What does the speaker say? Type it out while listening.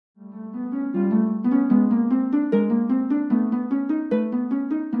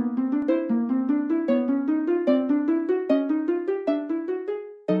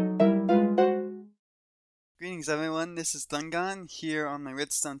Greetings everyone, this is Thungon here on my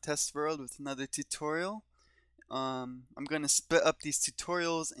Redstone test world with another tutorial. I'm going to split up these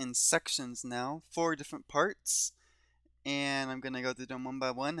tutorials in sections now, 4 different parts, and I'm going to go through them one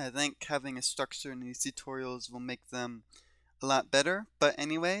by one. I think having a structure in these tutorials will make them a lot better, but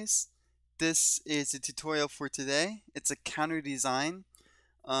anyways, this is the tutorial for today. It's a counter design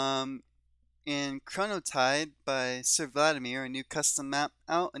in Chronotide by Sir Vladimir, a new custom map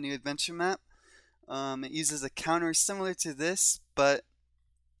out, a new adventure map. It uses a counter similar to this, but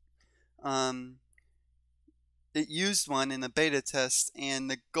it used one in a beta test, and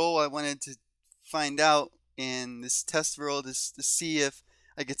the goal I wanted to find out in this test world is to see if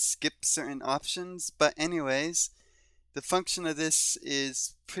I could skip certain options. But anyways, the function of this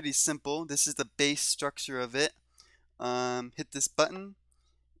is pretty simple. This is the base structure of it. Hit this button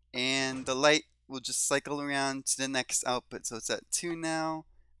and the light will just cycle around to the next output. So it's at 2 now.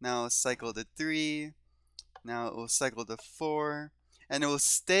 Now it'll cycle to 3. Now it will cycle to 4. And it will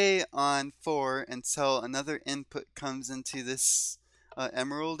stay on 4 until another input comes into this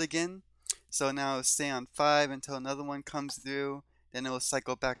emerald again. So now it'll stay on 5 until another one comes through. Then it will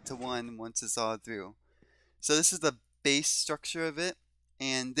cycle back to 1 once it's all through. So this is the base structure of it.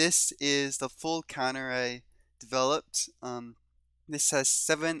 And this is the full counter I developed. This has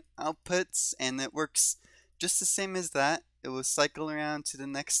 7 outputs and it works just the same as that. It will cycle around to the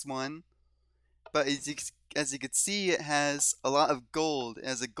next one, but as you can see, it has a lot of gold. It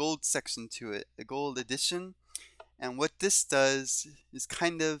has a gold section to it, a gold addition, and what this does is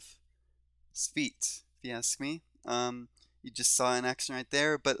kind of sweet, if you ask me. You just saw an action right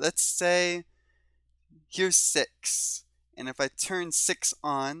there, but let's say here's 6, and if I turn 6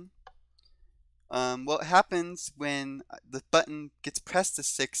 on, what happens when the button gets pressed to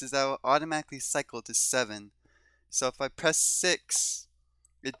 6 is that it will automatically cycle to 7. So if I press 6,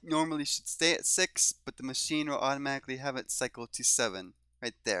 it normally should stay at 6, but the machine will automatically have it cycle to 7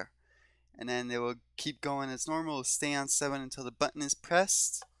 right there. And then it will keep going as normal. It will stay on 7 until the button is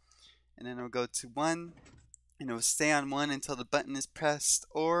pressed. And then it will go to 1. And it will stay on 1 until the button is pressed.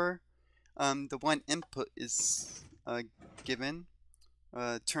 Or the 1 input is given,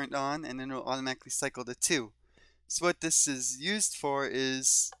 turned on, and then it will automatically cycle to 2. So what this is used for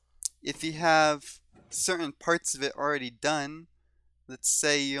is if you have certain parts of it already done, let's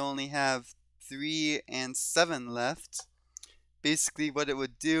say you only have 3 and 7 left, basically what it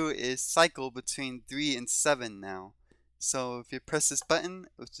would do is cycle between 3 and 7 now. So if you press this button,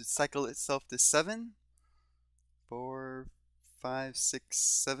 it should cycle itself to 7. 4, 5, 6,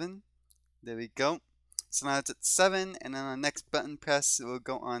 7. There we go. So now it's at 7, and then on the next button press, it will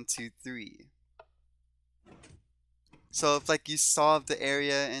go on to 3. So if like you solve the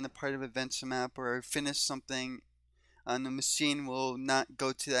area in a part of adventure map or finish something, the machine will not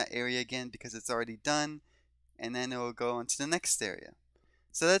go to that area again because it's already done, and then it will go on to the next area.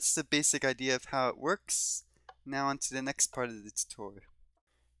 So that's the basic idea of how it works. Now on to the next part of the tutorial.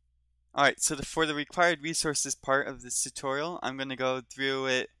 Alright, so for the required resources part of this tutorial, I'm going to go through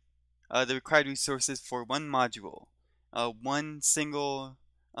it, the required resources for one module. One single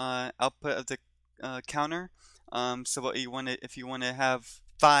output of the counter. So what you want to, if you want to have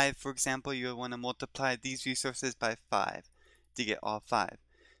 5, for example, you want to multiply these resources by 5 to get all 5.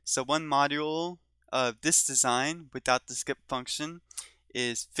 So one module of this design without the skip function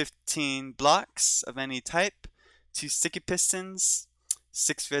is 15 blocks of any type, 2 sticky pistons,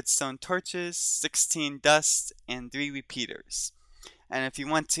 6 redstone torches, 16 dust, and 3 repeaters. And if you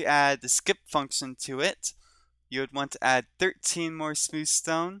want to add the skip function to it, you would want to add 13 more smooth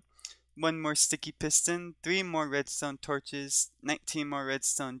stone, 1 more sticky piston, 3 more redstone torches, 19 more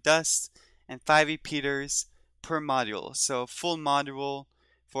redstone dust, and 5 repeaters per module. So full module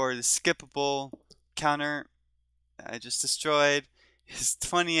for the skippable counter I just destroyed is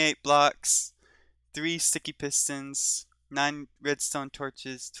 28 blocks, 3 sticky pistons, 9 redstone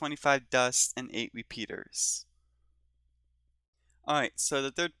torches, 25 dust, and 8 repeaters. Alright, so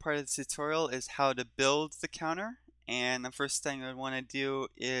the third part of the tutorial is how to build the counter. And the first thing I want to do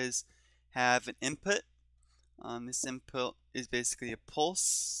is have an input. This input is basically a pulse,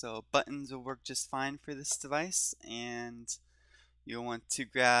 so buttons will work just fine for this device, and you'll want to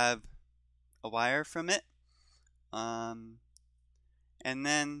grab a wire from it, and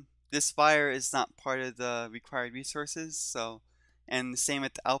then this wire is not part of the required resources, so, and the same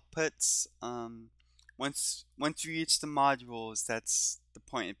with the outputs. Once you reach the modules, that's the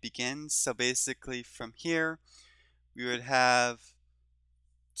point it begins. So basically from here we would have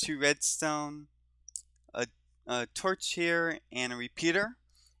 2 redstone, a torch here, and a repeater,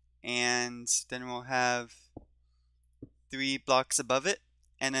 and then we'll have 3 blocks above it,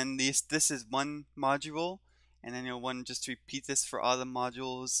 and then this is one module, and then you'll want to just repeat this for all the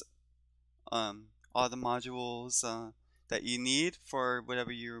modules, um, that you need for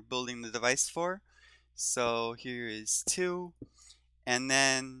whatever you're building the device for. So here is 2, and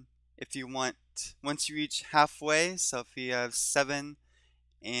then if you want, once you reach halfway, so if you have 7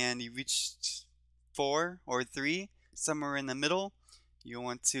 and you reached 4 or 3, somewhere in the middle, you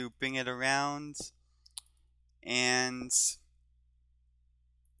want to bring it around and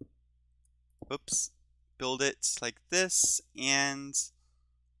build it like this. And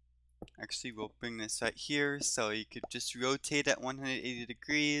actually we'll bring this right here, so you could just rotate at 180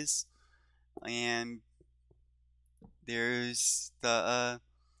 degrees, and there's the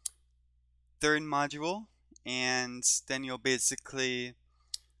third module. And then you'll basically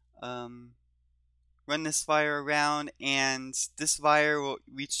run this wire around, and this wire will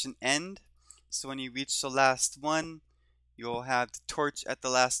reach an end. So when you reach the last one, you'll have the torch at the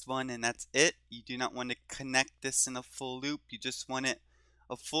last one, and that's it. You do not want to connect this in a full loop. You just want it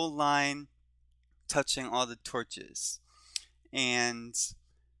a full line touching all the torches. And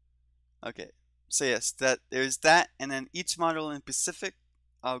okay, so yes, there's that. And then each model in specific,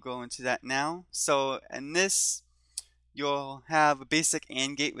 I'll go into that now. So in this, you'll have a basic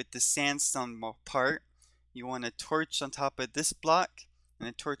AND gate with the sandstone part. You want a torch on top of this block and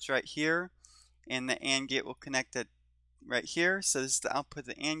a torch right here, and the AND gate will connect at right here. So this is the output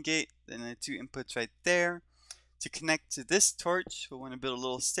of the AND gate, and the 2 inputs right there. To connect to this torch, we'll want to build a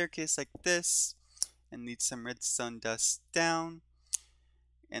little staircase like this and lead some redstone dust down.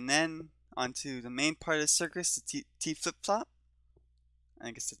 And then onto the main part of the circuit, the T flip-flop. I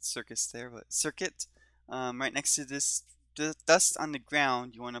guess it's circus there, but circuit. Right next to this dust on the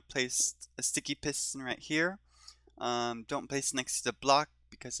ground, you want to place a sticky piston right here. Don't place it next to the block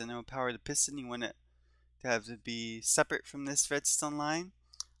because then it will power the piston. You want it to have to be separate from this redstone line.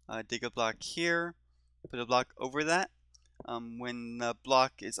 Dig a block here, put a block over that. When the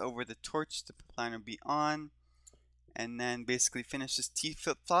block is over the torch, the line will be on. And then basically finish this T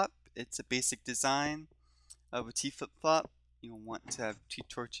flip-flop. It's a basic design of a T flip-flop. You'll want to have 2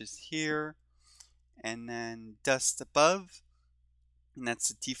 torches here, and then dust above, and that's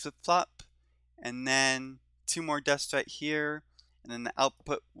the T flip-flop. And then 2 more dust right here, and then the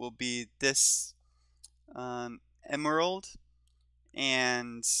output will be this emerald.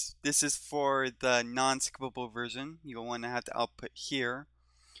 And this is for the non-skippable version. You'll want to have the output here.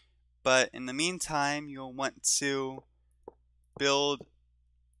 But in the meantime, you'll want to build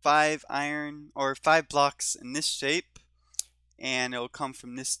 5 iron or 5 blocks in this shape, and it will come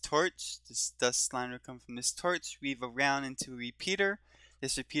from this torch. This dust line will come from this torch, weave around into a repeater.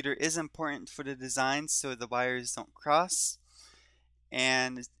 This repeater is important for the design so the wires don't cross.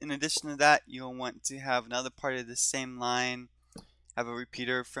 And in addition to that, you'll want to have another part of the same line have a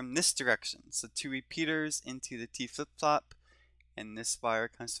repeater from this direction. So 2 repeaters into the T flip-flop, and this wire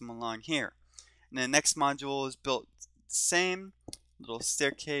comes from along here. And the next module is built the same, little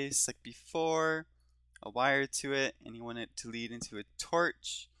staircase like before, a wire to it, and you want it to lead into a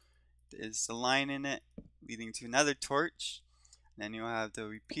torch. There's a line in it leading to another torch. And then you'll have the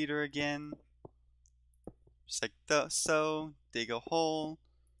repeater again, just like so. Dig a hole,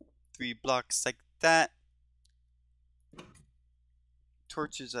 3 blocks like that,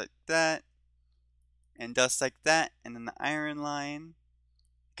 torches like that, and dust like that. And then the iron line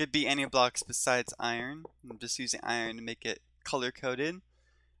could be any blocks besides iron. I'm just using iron to make it color coded.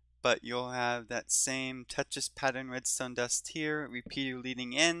 But you'll have that same Tetris pattern redstone dust here, repeater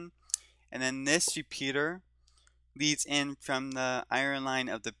leading in, and then this repeater leads in from the iron line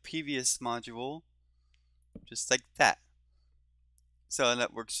of the previous module, just like that. So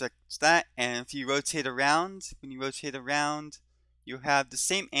that works like that. And if you rotate around, when you rotate around, you have the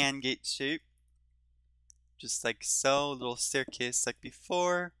same AND gate shape, just like so, a little staircase like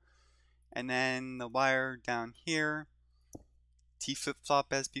before, and then the wire down here. T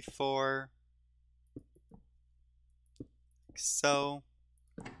flip-flop as before, like so,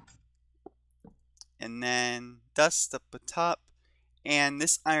 and then dust up the top. And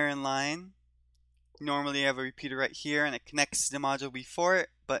this iron line, normally you have a repeater right here and it connects to the module before it,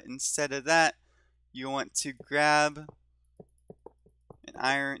 but instead of that, you want to grab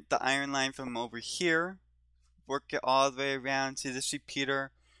the iron line from over here, work it all the way around to this repeater,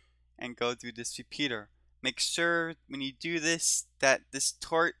 and go through this repeater. Make sure when you do this that this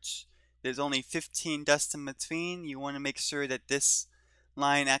torch, there's only 15 dust in between. You want to make sure that this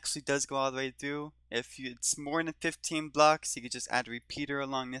line actually does go all the way through. If it's more than 15 blocks, you could just add a repeater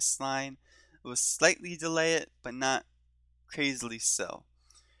along this line. It will slightly delay it, but not crazily so.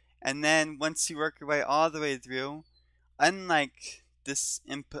 And then once you work your way all the way through, unlike this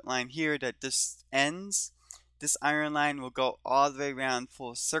input line here that just ends, this iron line will go all the way around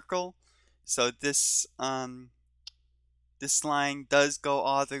full circle. So this this line does go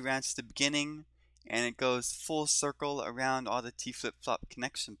all the way around to the beginning, and it goes full circle around all the T flip-flop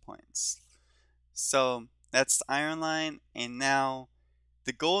connection points. So that's the iron line, and now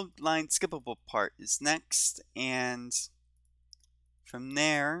the gold line skippable part is next, and from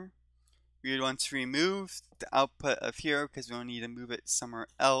there we would want to remove the output of here because we don't need to move it somewhere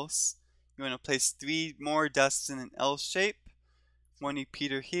else. You want to place 3 more dusts in an L shape, 1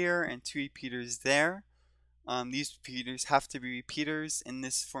 repeater here and 2 repeaters there. These repeaters have to be repeaters in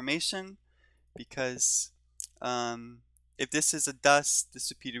this formation because if this is a dust,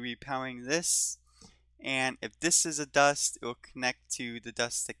 this repeater will be powering this, and if this is a dust, it will connect to the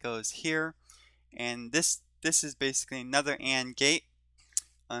dust that goes here, and this is basically another AND gate.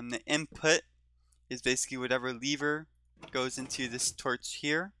 The input is basically whatever lever goes into this torch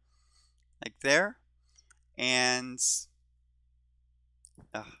here, like there, and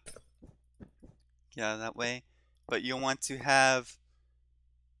get out of that way. But you'll want to have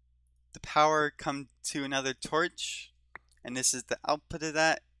the power come to another torch, and this is the output of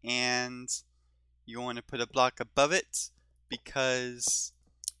that, and you want to put a block above it because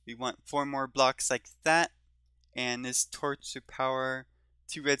we want 4 more blocks like that, and this torch to power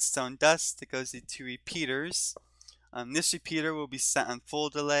 2 redstone dust that goes to 2 repeaters. This repeater will be set on full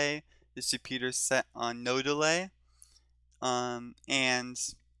delay, this repeater is set on no delay, and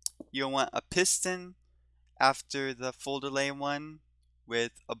you'll want a piston after the full delay one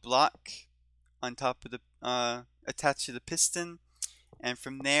with a block on top of the attached to the piston, and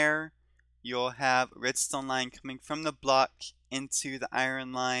from there you'll have a redstone line coming from the block into the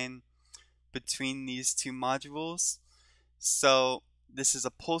iron line between these 2 modules. So this is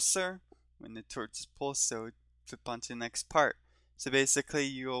a pulsar. When the torch is pulsed, it would flip onto the next part. So basically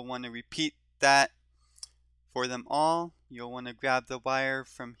you'll want to repeat that for them all. You'll want to grab the wire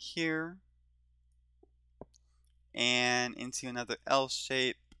from here and into another L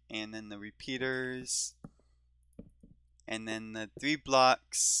shape, and then the repeaters, and then the 3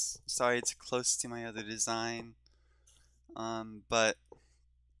 blocks. Sorry, it's close to my other design, but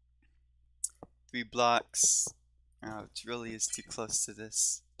 3 blocks. Oh, it really is too close to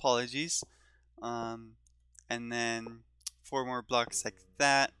this. Apologies. And then 4 more blocks like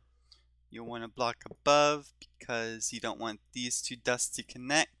that. You'll want a block above because you don't want these 2 dusts to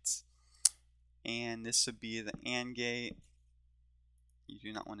connect. And this would be the AND gate. You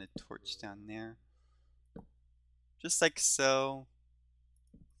do not want a torch down there. Just like so.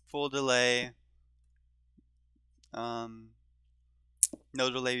 Full delay. No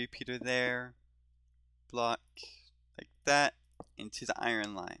delay repeater there. Block like that into the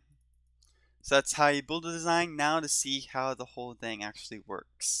iron line. So that's how you build a design. Now to see how the whole thing actually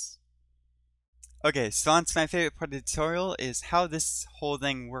works. Okay, so on to my favorite part of the tutorial is how this whole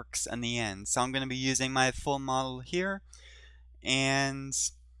thing works in the end. So I'm going to be using my full model here, and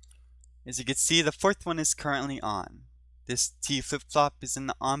as you can see, the 4th one is currently on. This T flip-flop is in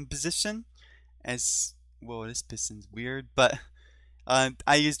the on position. As whoa, this piston's weird, but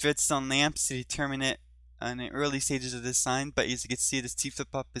I used redstone lamps to determine it in the early stages of this design. But as you can see, this T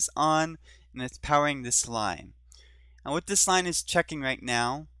flip-flop is on, and it's powering this line. And what this line is checking right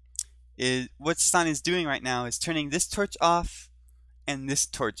now is what this line is doing right now is turning this torch off and this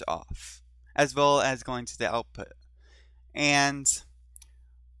torch off, as well as going to the output. And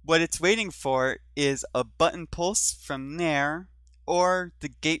what it's waiting for is a button pulse from there, or the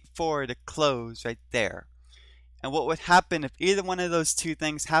gate 4 to close right there. And what would happen if either one of those 2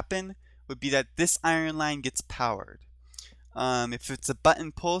 things happen would be that this iron line gets powered. If it's a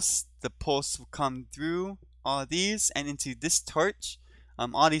button pulse, the pulse will come through all these and into this torch.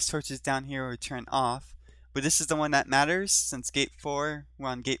 All these torches down here will turn off, but this is the one that matters since gate 4, we're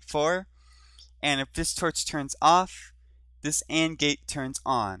on gate 4. And if this torch turns off, this AND gate turns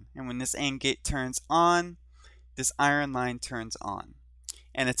on. And when this AND gate turns on, this iron line turns on.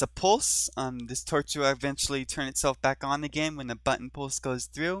 And it's a pulse. This torch will eventually turn itself back on again when the button pulse goes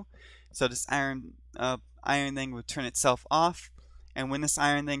through. So this iron thing will turn itself off. And when this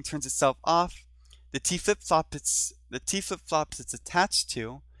iron thing turns itself off, the T flip-flop it's attached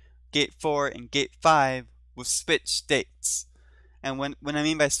to, gate 4 and gate 5, will switch states. And what I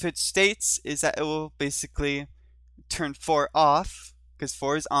mean by switch states is that it will basically turn 4 off, because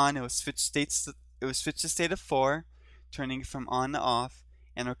 4 is on, it will switch states. It will switch the state of 4, turning from on to off,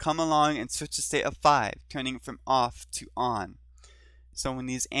 and it will come along and switch the state of 5, turning from off to on. So when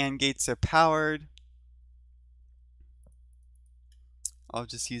these AND gates are powered, I'll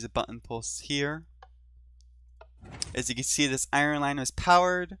just use a button pulse here. As you can see, this iron line was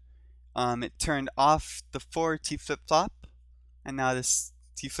powered. it turned off the 4 T flip-flop, and now this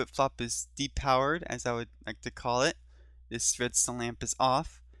T flip-flop is depowered, as I would like to call it. This redstone lamp is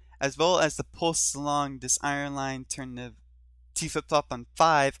off, as well as the pulse along this iron line turned the T flip-flop on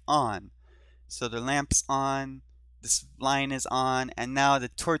 5 on. So the lamp's on, this line is on, and now the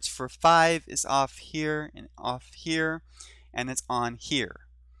torch for 5 is off here, and it's on here.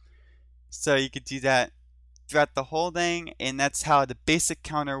 So you could do that throughout the whole thing, and that's how the basic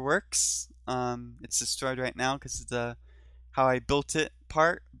counter works. It's destroyed right now because of the how I built it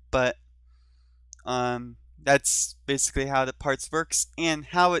part, but that's basically how the parts works, and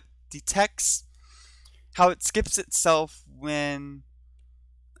how it detects, how it skips itself when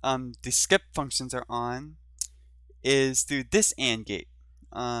the skip functions are on is through this AND gate.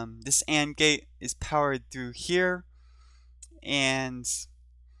 This AND gate is powered through here, and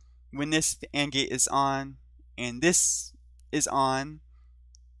when this AND gate is on, and this is on,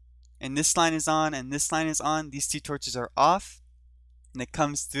 and this line is on, and this line is on, these two torches are off, and it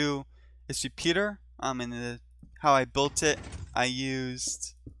comes through this repeater. How I built it, I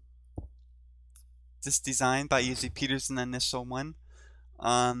used this design, but I used repeaters in the initial one.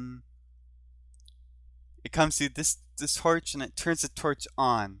 It comes through this torch, and it turns the torch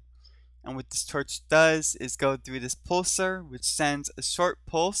on. And what this torch does is go through this pulsar, which sends a short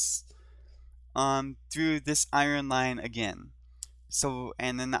pulse through this iron line again. So,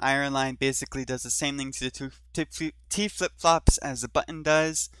 and then the iron line basically does the same thing to the T flip-flops as the button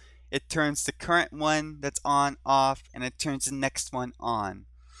does. It turns the current one that's on off, and it turns the next one on.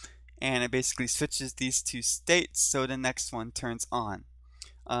 And it basically switches these two states so the next one turns on.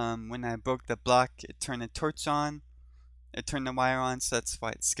 When I broke the block, it turned the torch on. It turned the wire on, so that's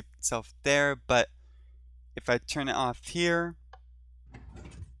why it skipped itself there. But if I turn it off here,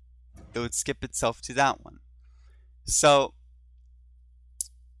 it would skip itself to that one. So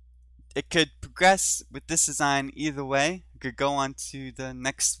it could progress with this design either way. It could go on to the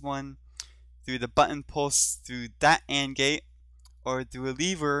next one through the button pulse through that AND gate, or through a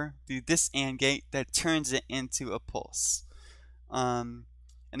lever through this AND gate that turns it into a pulse. And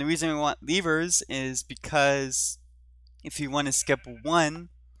the reason we want levers is because if you want to skip one,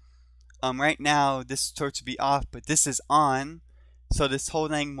 right now this torch would be off, but this is on, so this whole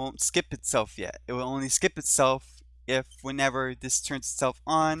thing won't skip itself yet. It will only skip itself if whenever this turns itself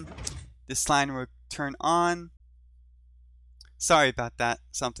on, this line will turn on. Sorry about that.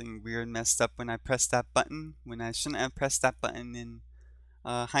 Something weird messed up when I pressed that button, when I shouldn't have pressed that button in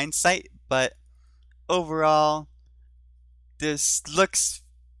hindsight. But overall, this looks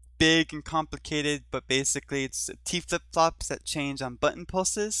big and complicated, but basically it's T flip-flops that change on button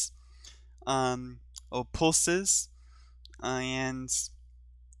pulses, or pulses, and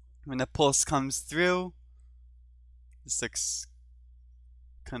when the pulse comes through, this looks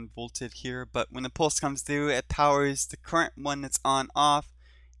convoluted here, but when the pulse comes through, it powers the current one that's on off,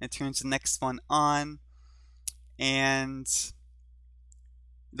 and it turns the next one on, and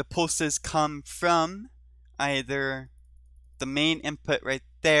the pulses come from either the main input right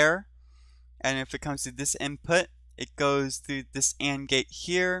there, and if it comes to this input, it goes through this AND gate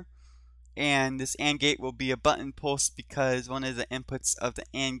here, and this AND gate will be a button pulse because one of the inputs of the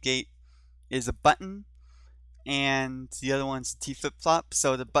AND gate is a button, and the other one's a T flip-flop,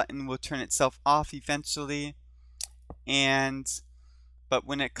 so the button will turn itself off eventually, but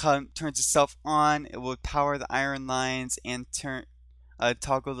when it turns itself on, it will power the iron lines and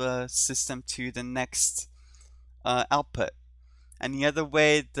toggle the system to the next output. And the other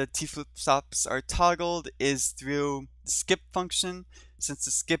way the T flip-flops are toggled is through the skip function. Since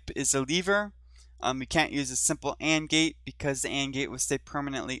the skip is a lever, we can't use a simple AND gate because the AND gate will stay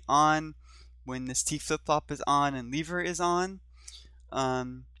permanently on when this T flip-flop is on and lever is on.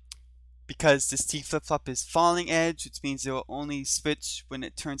 Because this T flip-flop is falling edge, which means it will only switch when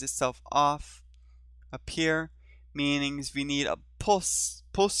it turns itself off up here, meaning we need a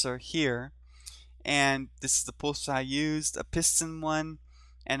pulsar here, and this is the pulsar I used, a piston one,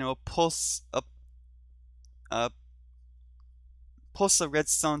 and it will pulse a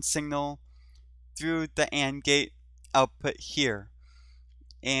redstone signal through the AND gate output here,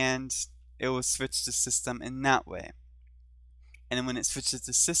 and it will switch the system in that way. And then when it switches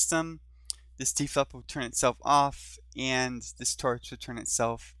the system, this T flip will turn itself off, and this torch will turn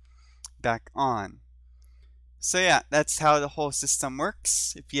itself back on. So yeah, that's how the whole system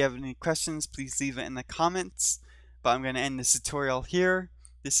works. If you have any questions, please leave it in the comments. But I'm going to end this tutorial here.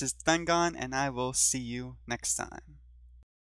 This is Thungon, and I will see you next time.